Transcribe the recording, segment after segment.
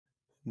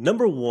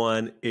Number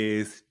one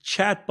is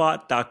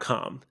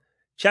chatbot.com.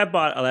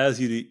 Chatbot allows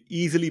you to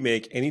easily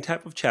make any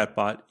type of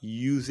chatbot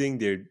using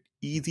their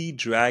easy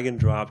drag and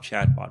drop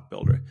chatbot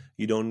builder.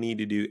 You don't need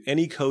to do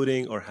any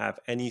coding or have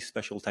any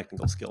special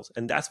technical skills.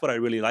 And that's what I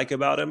really like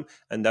about them.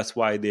 And that's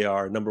why they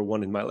are number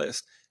one in my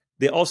list.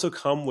 They also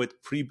come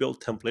with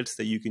pre-built templates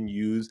that you can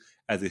use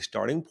as a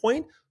starting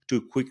point to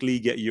quickly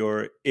get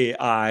your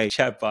AI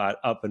chatbot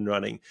up and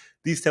running.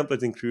 These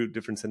templates include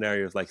different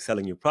scenarios like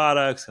selling your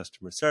products,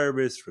 customer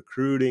service,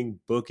 recruiting,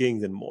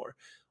 bookings, and more.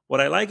 What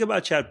I like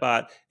about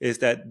Chatbot is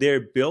that they're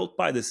built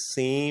by the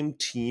same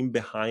team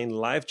behind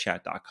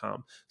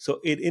livechat.com. So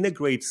it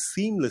integrates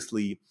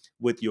seamlessly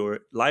with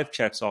your live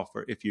chat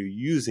software if you're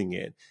using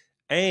it,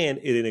 and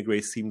it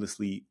integrates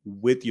seamlessly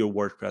with your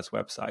WordPress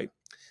website.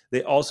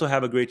 They also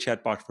have a great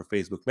chatbot for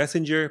Facebook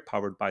Messenger,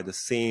 powered by the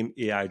same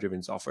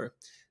AI-driven software.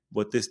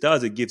 What this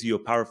does, it gives you a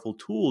powerful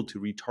tool to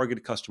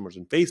retarget customers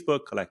on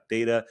Facebook, collect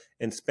data,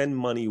 and spend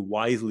money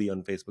wisely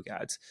on Facebook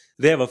ads.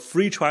 They have a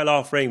free trial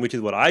offering, which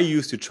is what I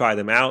use to try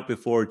them out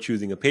before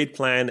choosing a paid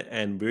plan.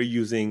 And we're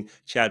using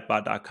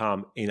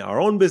chatbot.com in our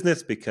own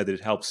business because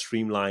it helps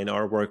streamline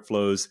our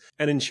workflows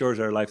and ensures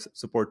our life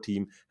support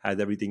team has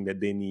everything that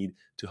they need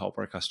to help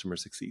our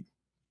customers succeed.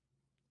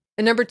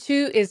 And number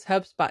two is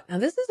HubSpot. Now,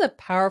 this is a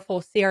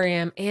powerful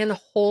CRM and a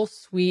whole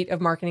suite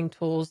of marketing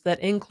tools that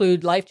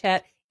include live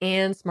chat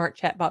and smart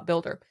chatbot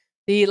builder.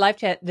 The live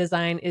chat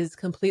design is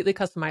completely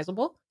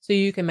customizable, so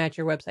you can match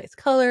your website's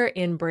color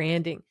and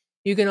branding.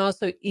 You can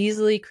also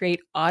easily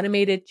create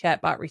automated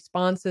chatbot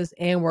responses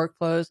and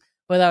workflows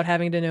without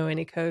having to know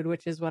any code,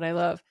 which is what I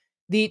love.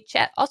 The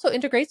chat also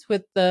integrates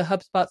with the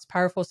HubSpot's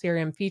powerful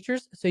CRM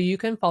features, so you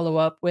can follow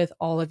up with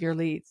all of your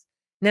leads.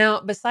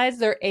 Now, besides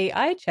their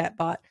AI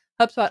chatbot,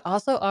 HubSpot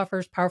also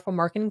offers powerful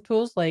marketing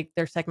tools like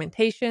their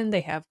segmentation.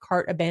 They have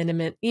cart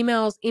abandonment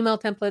emails, email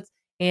templates,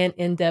 and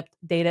in-depth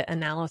data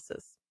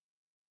analysis.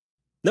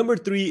 Number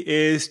three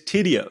is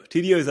Tidio.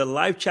 Tidio is a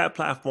live chat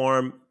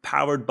platform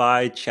powered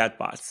by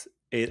chatbots.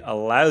 It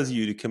allows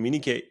you to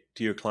communicate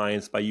to your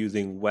clients by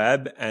using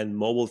web and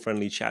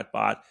mobile-friendly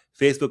chatbot,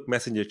 Facebook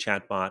Messenger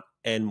chatbot,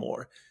 and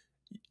more.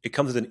 It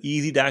comes with an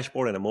easy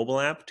dashboard and a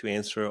mobile app to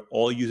answer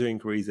all user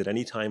inquiries at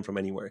any time from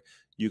anywhere.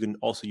 You can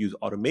also use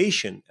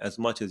automation as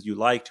much as you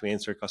like to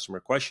answer customer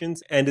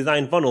questions and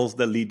design funnels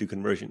that lead to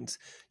conversions.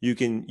 You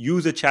can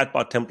use a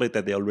chatbot template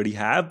that they already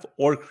have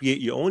or create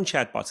your own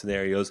chatbot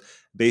scenarios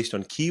based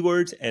on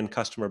keywords and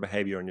customer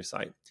behavior on your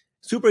site.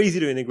 Super easy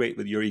to integrate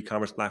with your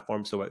e-commerce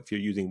platform. So if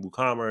you're using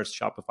WooCommerce,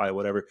 Shopify,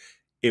 whatever,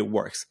 it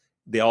works.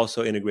 They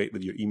also integrate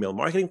with your email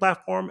marketing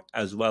platform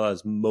as well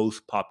as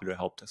most popular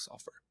help desk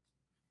software.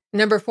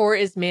 Number four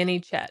is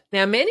Manychat.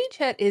 Now,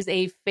 Manychat is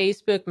a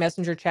Facebook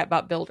Messenger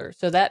chatbot builder.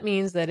 So that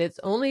means that it's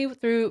only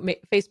through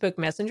Facebook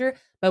Messenger,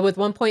 but with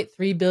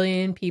 1.3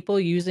 billion people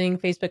using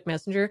Facebook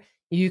Messenger,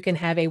 you can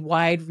have a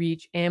wide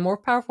reach and more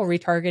powerful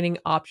retargeting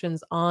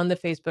options on the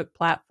Facebook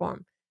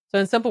platform. So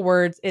in simple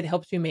words, it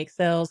helps you make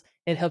sales,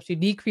 it helps you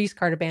decrease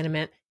cart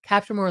abandonment,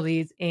 capture more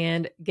leads,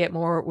 and get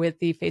more with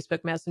the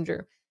Facebook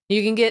Messenger.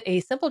 You can get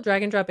a simple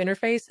drag and drop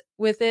interface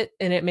with it,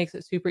 and it makes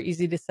it super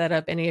easy to set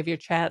up any of your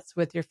chats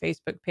with your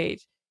Facebook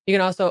page. You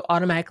can also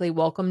automatically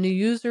welcome new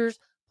users,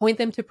 point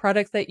them to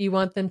products that you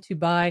want them to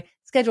buy,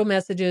 schedule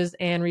messages,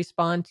 and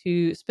respond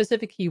to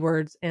specific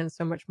keywords, and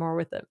so much more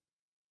with it.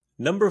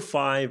 Number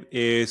five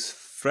is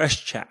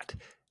Freshchat.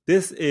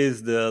 This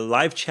is the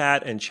live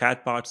chat and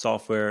chatbot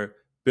software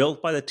built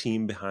by the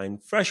team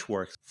behind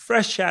Freshworks.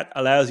 Freshchat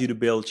allows you to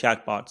build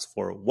chatbots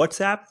for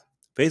WhatsApp,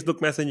 Facebook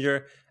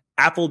Messenger,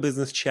 Apple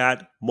Business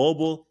Chat,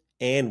 mobile,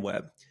 and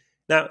web.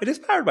 Now, it is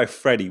powered by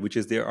Freddy, which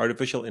is their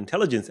artificial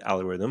intelligence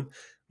algorithm,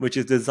 which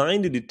is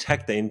designed to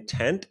detect the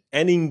intent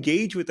and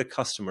engage with the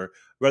customer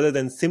rather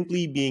than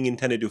simply being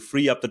intended to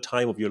free up the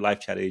time of your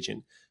live chat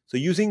agent. So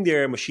using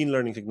their machine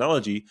learning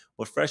technology,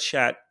 what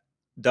Freshchat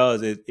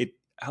does is it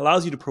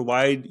allows you to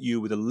provide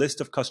you with a list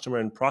of customer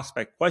and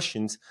prospect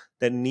questions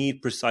that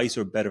need precise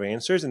or better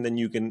answers, and then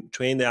you can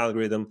train the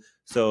algorithm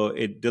so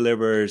it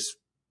delivers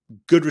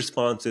good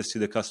responses to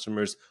the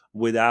customers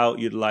without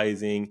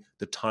utilizing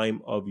the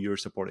time of your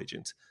support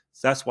agents.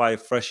 So that's why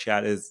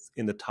Freshchat is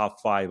in the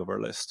top 5 of our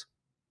list.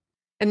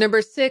 And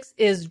number 6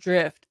 is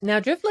Drift.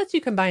 Now, Drift lets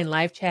you combine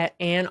live chat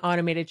and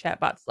automated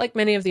chatbots, like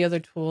many of the other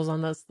tools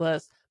on this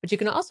list, but you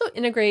can also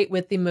integrate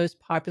with the most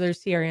popular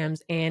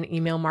CRMs and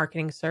email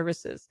marketing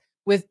services.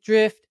 With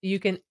Drift, you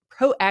can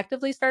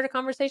proactively start a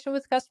conversation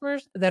with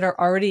customers that are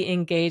already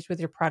engaged with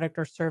your product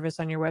or service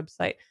on your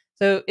website.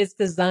 So it's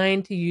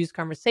designed to use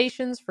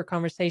conversations for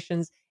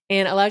conversations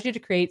and allows you to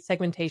create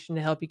segmentation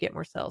to help you get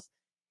more sales.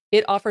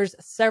 It offers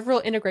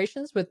several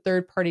integrations with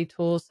third-party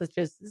tools such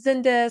as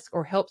Zendesk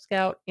or Help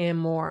Scout and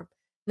more.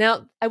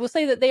 Now, I will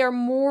say that they are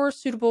more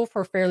suitable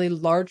for fairly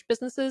large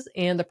businesses,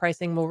 and the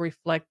pricing will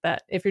reflect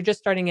that. If you're just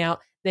starting out,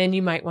 then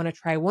you might want to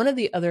try one of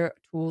the other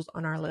tools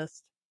on our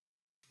list.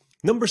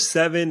 Number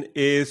 7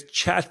 is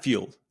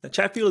Chatfuel. Now,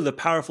 Chatfuel is a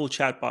powerful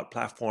chatbot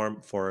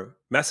platform for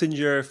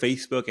Messenger,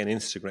 Facebook, and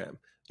Instagram.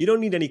 You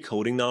don't need any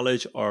coding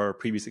knowledge or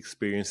previous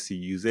experience to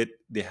use it.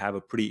 They have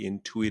a pretty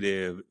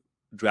intuitive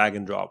drag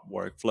and drop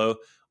workflow,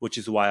 which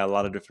is why a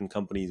lot of different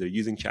companies are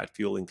using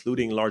Chatfuel,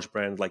 including large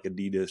brands like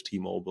Adidas,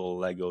 T-Mobile,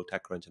 Lego,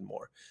 TechCrunch, and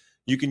more.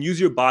 You can use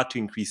your bot to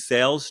increase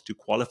sales, to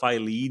qualify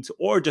leads,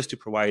 or just to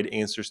provide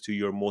answers to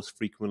your most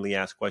frequently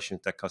asked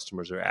questions that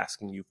customers are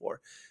asking you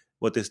for.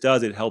 What this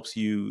does, it helps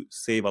you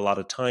save a lot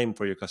of time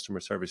for your customer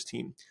service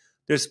team.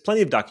 There's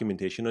plenty of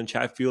documentation on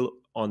Chatfuel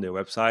on their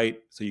website,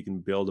 so you can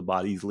build a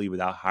bot easily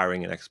without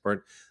hiring an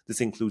expert.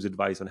 This includes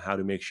advice on how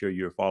to make sure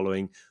you're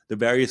following the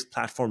various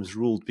platforms'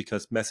 rules,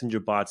 because messenger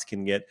bots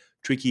can get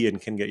tricky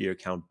and can get your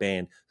account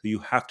banned. So you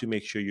have to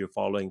make sure you're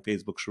following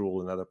Facebook's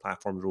rule and other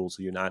platform rules,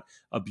 so you're not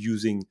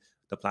abusing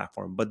the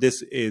platform. But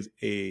this is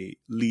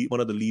one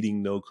of the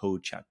leading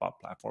no-code chatbot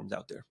platforms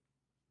out there.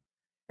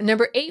 And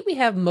number 8, we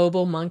have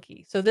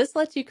MobileMonkey. So this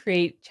lets you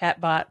create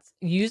chatbots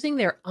using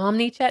their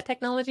Omni-Chat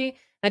technology.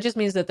 That just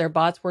means that their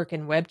bots work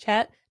in web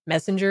chat,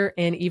 messenger,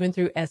 and even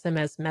through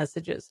SMS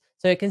messages.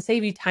 So it can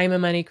save you time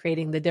and money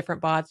creating the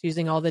different bots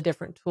using all the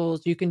different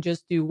tools. You can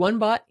just do one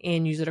bot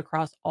and use it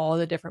across all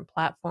the different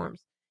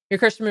platforms. Your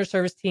customer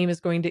service team is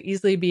going to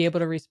easily be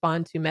able to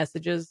respond to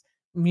messages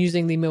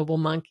using the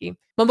MobileMonkey.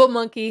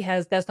 MobileMonkey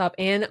has desktop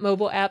and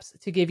mobile apps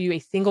to give you a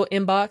single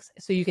inbox,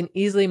 so you can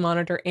easily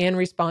monitor and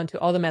respond to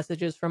all the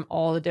messages from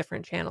all the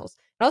different channels.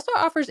 It also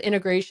offers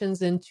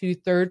integrations into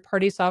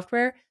third-party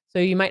software. So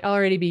you might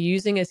already be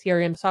using a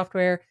CRM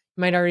software,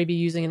 you might already be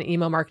using an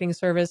email marketing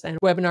service and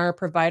webinar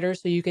provider,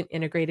 so you can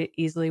integrate it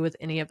easily with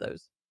any of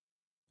those.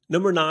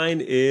 Number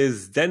 9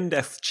 is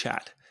Zendesk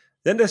Chat.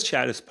 Zendesk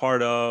Chat is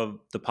part of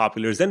the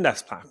popular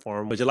Zendesk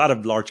platform, which a lot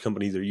of large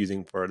companies are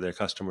using for their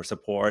customer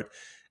support.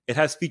 It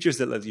has features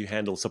that let you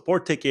handle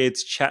support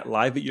tickets, chat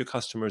live with your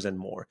customers, and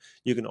more.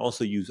 You can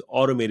also use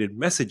automated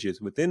messages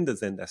within the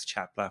Zendesk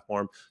Chat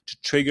platform to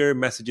trigger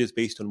messages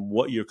based on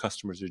what your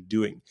customers are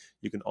doing.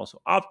 You can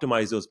also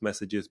optimize those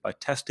messages by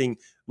testing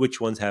which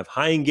ones have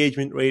high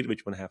engagement rate,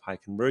 which ones have high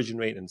conversion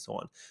rate, and so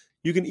on.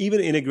 You can even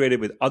integrate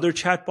it with other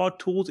chatbot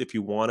tools if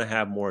you want to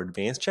have more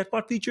advanced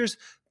chatbot features.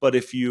 But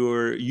if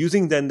you're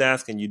using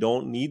Zendesk and you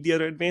don't need the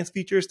other advanced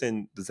features,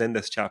 then the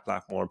Zendesk Chat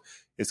platform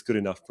is good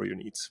enough for your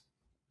needs.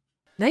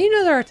 Now you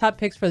know there are top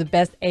picks for the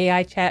best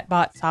AI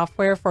chatbot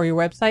software for your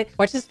website.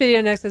 Watch this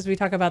video next as we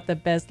talk about the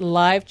best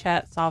live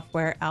chat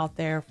software out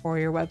there for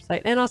your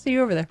website, and I'll see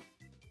you over there.